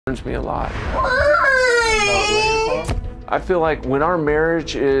concerns me a lot. I feel like when our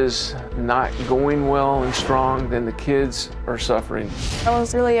marriage is not going well and strong, then the kids are suffering. I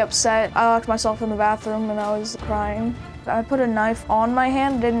was really upset. I locked myself in the bathroom and I was crying. I put a knife on my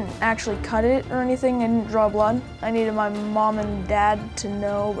hand, didn't actually cut it or anything, and didn't draw blood. I needed my mom and dad to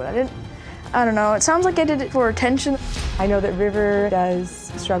know, but I didn't. I don't know, it sounds like I did it for attention. I know that River does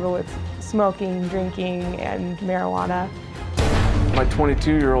struggle with smoking, drinking, and marijuana. My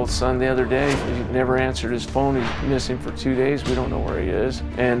 22-year-old son the other day, he never answered his phone. He's missing for 2 days. We don't know where he is.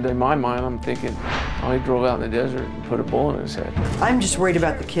 And in my mind, I'm thinking, oh, he drove out in the desert and put a bullet in his head. I'm just worried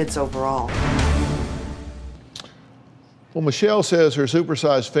about the kids overall. Well, Michelle says her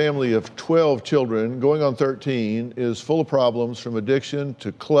supersized family of 12 children, going on 13, is full of problems from addiction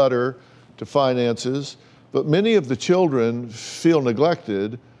to clutter to finances. But many of the children feel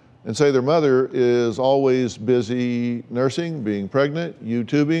neglected and say their mother is always busy nursing, being pregnant,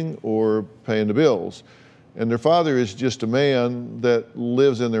 YouTubing, or paying the bills. And their father is just a man that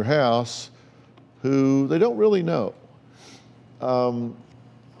lives in their house who they don't really know. Now,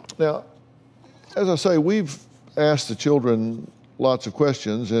 as I say, we've asked the children lots of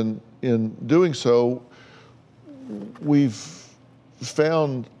questions, and in doing so, we've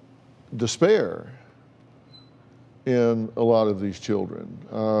found despair in a lot of these children.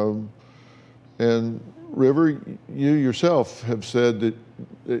 And River, you yourself have said that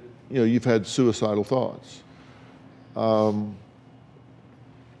you've had suicidal thoughts. Are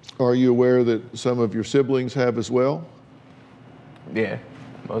you aware that some of your siblings have as well? Yeah,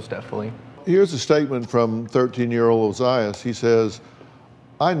 most definitely. Here's a statement from 13-year-old Ozias. He says,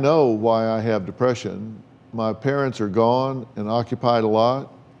 "I know why I have depression. My parents are gone and occupied a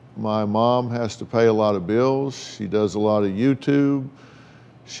lot. My mom has to pay a lot of bills. She does a lot of YouTube.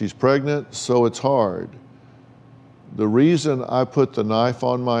 She's pregnant, so it's hard. The reason I put the knife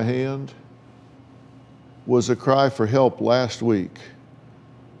on my hand was a cry for help last week.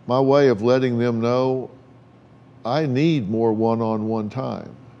 My way of letting them know I need more one-on-one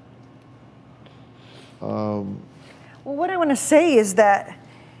time." Well, what I want to say is that,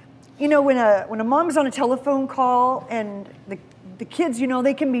 when a mom's on a telephone call and the kids,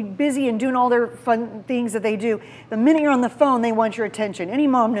 they can be busy and doing all their fun things that they do. The minute you're on the phone, they want your attention. Any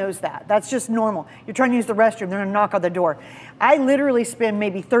mom knows that. That's just normal. You're trying to use the restroom, they're gonna knock on the door. I literally spend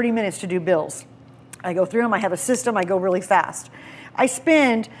maybe 30 minutes to do bills. I go through them, I have a system, I go really fast. I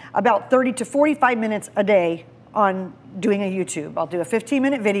spend about 30 to 45 minutes a day on doing a YouTube. I'll do a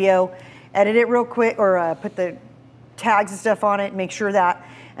 15-minute video, edit it real quick, or put the tags and stuff on it, make sure that,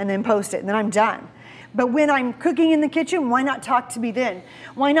 and then post it, and then I'm done. But when I'm cooking in the kitchen, why not talk to me then?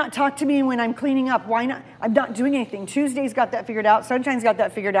 Why not talk to me when I'm cleaning up? Why not? I'm not doing anything. Tuesday's got that figured out. Sunshine's got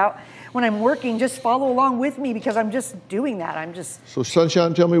that figured out. When I'm working, just follow along with me because I'm just doing that. So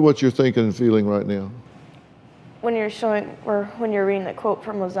Sunshine, tell me what you're thinking and feeling right now. When you're when you're reading the quote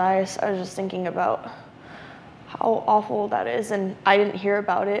from Ozias, I was just thinking about how awful that is, and I didn't hear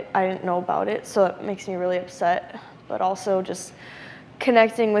about it. I didn't know about it, so it makes me really upset, but also just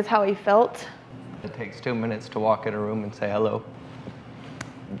connecting with how he felt. It takes 2 minutes to walk in a room and say hello.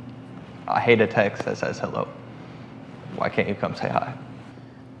 I hate a text that says hello. Why can't you come say hi?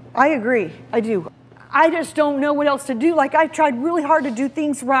 I agree, I do. I just don't know what else to do. Like, I've tried really hard to do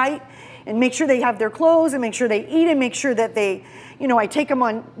things right and make sure they have their clothes and make sure they eat and make sure that they, I take them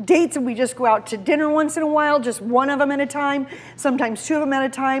on dates and we just go out to dinner once in a while, just one of them at a time, sometimes two of them at a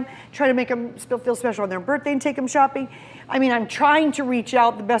time, try to make them feel special on their birthday and take them shopping. I'm trying to reach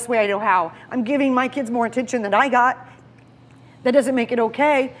out the best way I know how. I'm giving my kids more attention than I got. That doesn't make it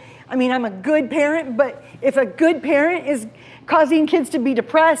okay. I'm a good parent, but if a good parent is causing kids to be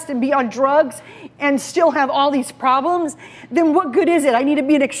depressed and be on drugs and still have all these problems, then what good is it? I need to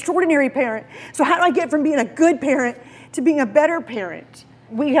be an extraordinary parent. So how do I get from being a good parent to being a better parent?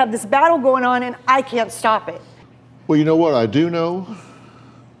 We have this battle going on and I can't stop it. Well, you know what I do know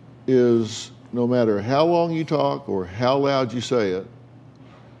is no matter how long you talk or how loud you say it,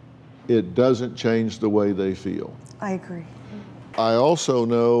 it doesn't change the way they feel. I agree. I also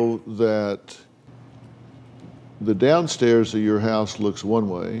know that the downstairs of your house looks one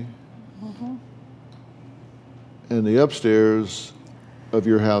way, and the upstairs of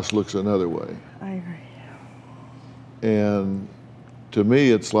your house looks another way. I agree. And to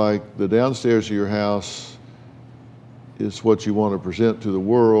me, it's like the downstairs of your house is what you want to present to the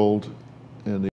world, and the